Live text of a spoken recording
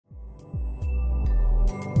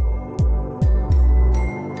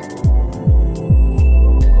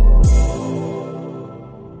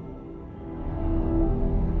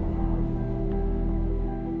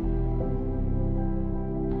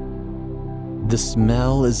The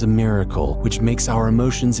smell is a miracle which makes our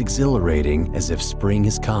emotions exhilarating as if spring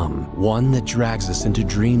has come, one that drags us into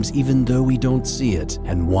dreams even though we don't see it,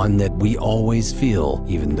 and one that we always feel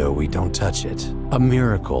even though we don't touch it. A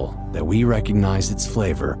miracle that we recognize its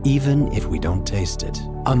flavor even if we don't taste it.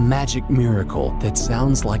 A magic miracle that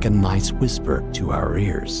sounds like a nice whisper to our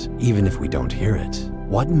ears even if we don't hear it.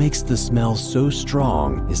 What makes the smell so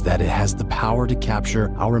strong is that it has the power to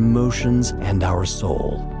capture our emotions and our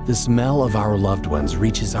soul. The smell of our loved ones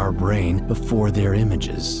reaches our brain before their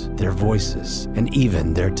images, their voices, and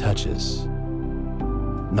even their touches.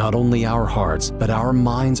 Not only our hearts, but our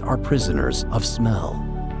minds are prisoners of smell.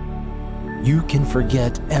 You can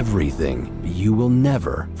forget everything, but you will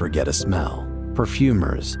never forget a smell.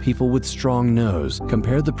 Perfumers, people with strong nose,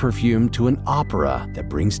 compare the perfume to an opera that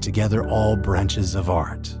brings together all branches of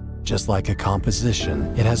art. Just like a composition,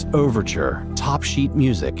 it has overture, top sheet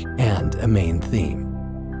music, and a main theme.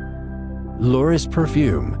 Loris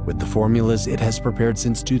Perfume, with the formulas it has prepared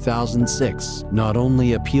since 2006, not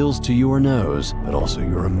only appeals to your nose, but also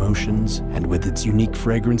your emotions, and with its unique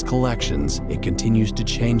fragrance collections, it continues to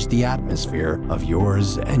change the atmosphere of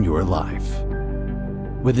yours and your life.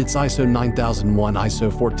 With its ISO 9001,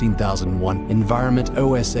 ISO 14001, Environment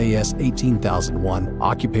OSAS 18001,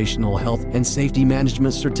 Occupational Health and Safety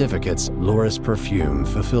Management certificates, Loris Perfume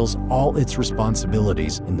fulfills all its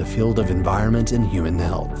responsibilities in the field of environment and human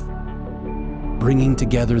health. Bringing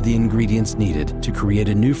together the ingredients needed to create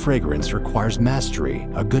a new fragrance requires mastery,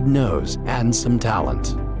 a good nose, and some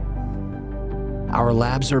talent. Our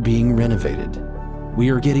labs are being renovated. We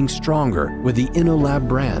are getting stronger with the InnoLab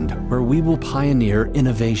brand, where we will pioneer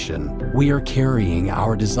innovation. We are carrying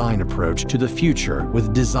our design approach to the future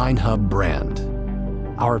with Design Hub brand.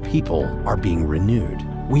 Our people are being renewed.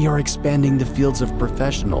 We are expanding the fields of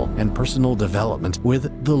professional and personal development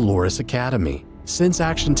with the Loris Academy. Sense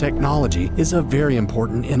Action Technology is a very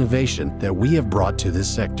important innovation that we have brought to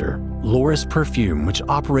this sector. Loris Perfume, which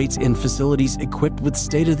operates in facilities equipped with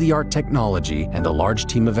state-of-the-art technology and a large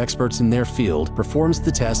team of experts in their field, performs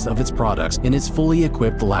the tests of its products in its fully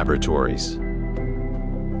equipped laboratories.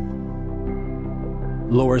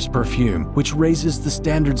 Loris Perfume, which raises the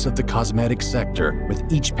standards of the cosmetic sector with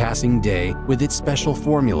each passing day with its special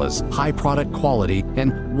formulas, high product quality,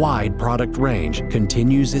 and wide product range,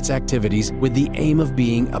 continues its activities with the aim of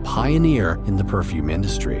being a pioneer in the perfume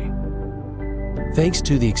industry. Thanks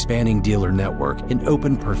to the expanding dealer network in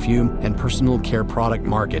open perfume and personal care product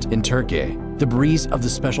market in Turkey, the breeze of the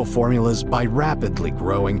special formulas by rapidly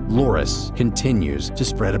growing Loris continues to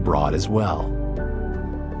spread abroad as well.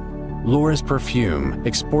 Loris Perfume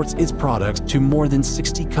exports its products to more than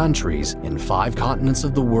 60 countries in 5 continents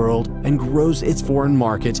of the world and grows its foreign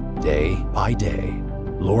market day by day.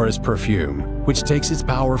 Loris Perfume, which takes its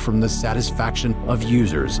power from the satisfaction of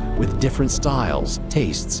users with different styles,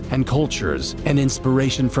 tastes, and cultures, and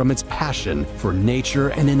inspiration from its passion for nature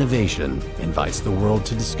and innovation, invites the world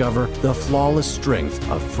to discover the flawless strength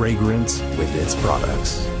of fragrance with its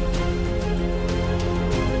products.